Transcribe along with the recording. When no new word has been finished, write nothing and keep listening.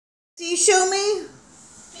you show me?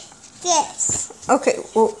 This. Okay,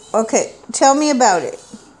 well, okay. Tell me about it.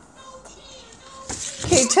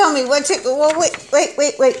 Okay, tell me what's it. Well, wait.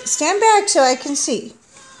 Stand back so I can see.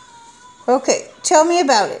 Okay, tell me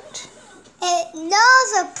about it.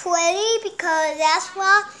 Those are pretty because that's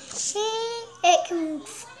why it can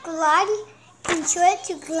glide. Can try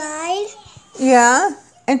to glide. Yeah,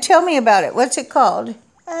 and tell me about it. What's it called?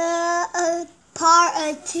 Part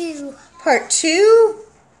 2. Part 2?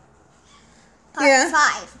 Part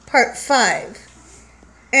 5. Part 5.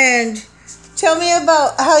 And tell me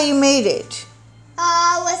about how you made it.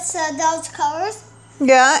 With those colors.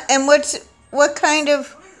 Yeah, and what's it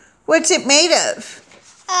made of?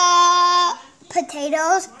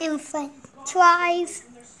 Potatoes and French fries.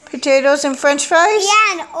 Potatoes and French fries?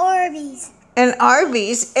 Yeah, and Arby's. And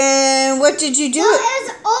Arby's. And what did you do? No, it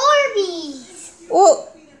was Arby's. Well,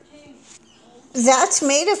 that's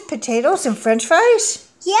made of potatoes and French fries?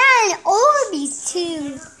 Yeah, and Arby's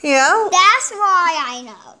too. Yeah? That's why I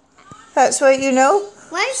know. That's what you know?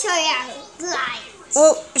 Let me show you how to glide.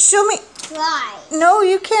 Well, show me. Glide. No,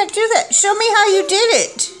 you can't do that. Show me how you did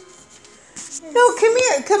it. No, come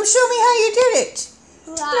here. Come show me how you did it.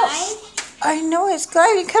 Glide. I know it's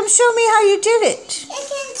gliding. Come show me how you did it. It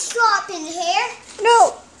can drop in here.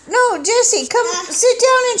 No, Jessie, come sit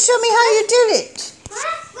down and show me how you did it.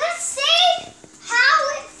 Let's see how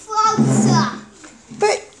it floats up.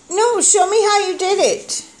 But, no, show me how you did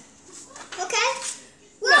it. Okay.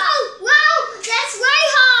 Whoa, that's way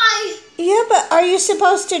high. Yeah, but are you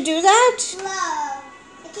supposed to do that? Glow.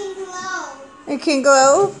 It can glow. It can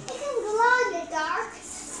glow? It can glow in the dark.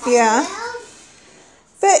 Yeah.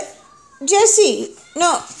 But, Jessie,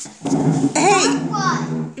 no. Hey,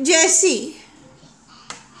 What? Jessie.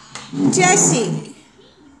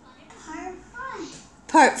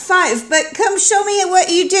 Part 5. But come show me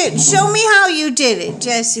what you did. Show me how you did it,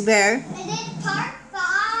 Jessie Bear. I did part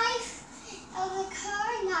 5 of the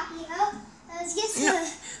car, not you. It was just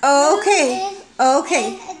okay.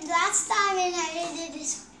 And last time I did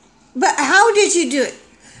this. But how did you do it?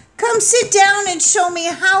 Come sit down and show me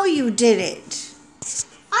how you did it.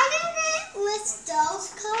 I didn't list those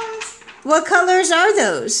colors. What colors are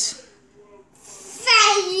those?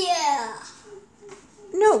 Fire.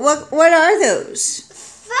 No, what are those?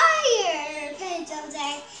 Fire pencils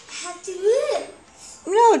I have to move.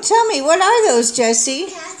 No, tell me, what are those, Jessie?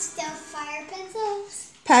 Pastel fire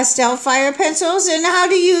pencils. Pastel fire pencils? And how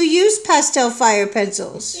do you use pastel fire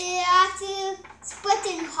pencils? You have to split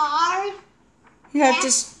them hard. You have to...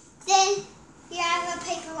 Then you have a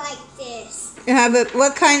paper like this. You have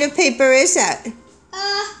what kind of paper is that? A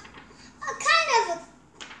kind of a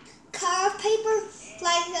curved paper,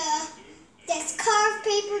 like this curved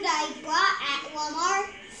paper that I bought at Walmart.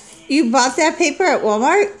 You bought that paper at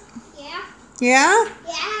Walmart? Yeah. Yeah?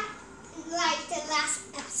 Yeah. Like the last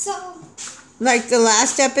episode. Like the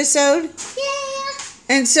last episode? Yeah.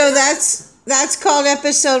 And so that's called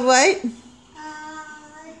episode what? 2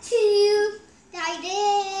 that I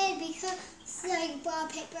did because I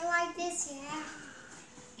bought paper like this, yeah.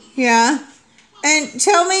 Yeah. And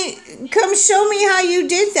tell me, come show me how you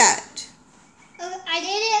did that. I did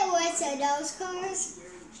it with those colors.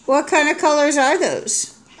 What kind of colors are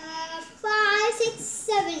those? 5, 6,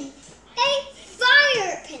 7, 8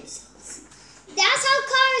 fire pencils. That's how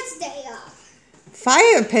colors they are.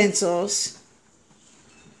 Fire pencils?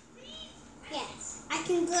 Yes, I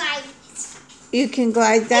can glide. You can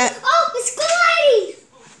glide that? It's gliding!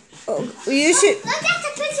 Oh, you should... Look at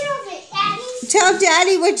the picture of it, Daddy. Tell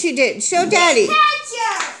Daddy what you did. Show Daddy.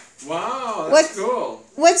 Picture! Wow, that's cool.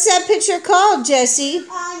 What's that picture called, Jessie?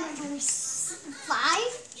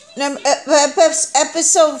 Number 5.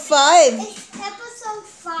 Episode 5. It's episode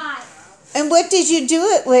 5. And what did you do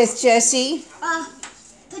it with, Jessie?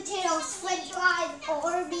 Potatoes, French fries,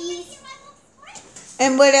 Arby's.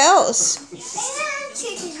 And what else? And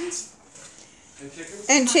chickens.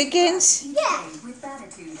 And chickens? Yeah. And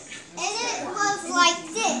it was like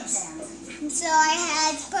this. And so I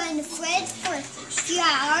had to put in the fridge for a few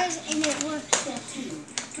hours and it worked.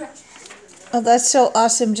 Oh, that's so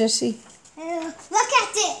awesome, Jessie. Look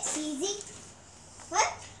at this, Easy.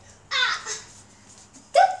 What?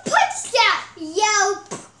 Don't punch that, yo,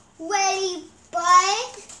 ready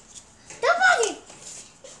bud. Don't punch it.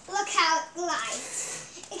 Look how it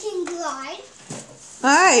glides. It can glide. All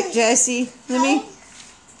right, Jessie.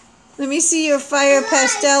 Let me see your fire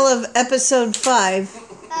pastel of episode 5.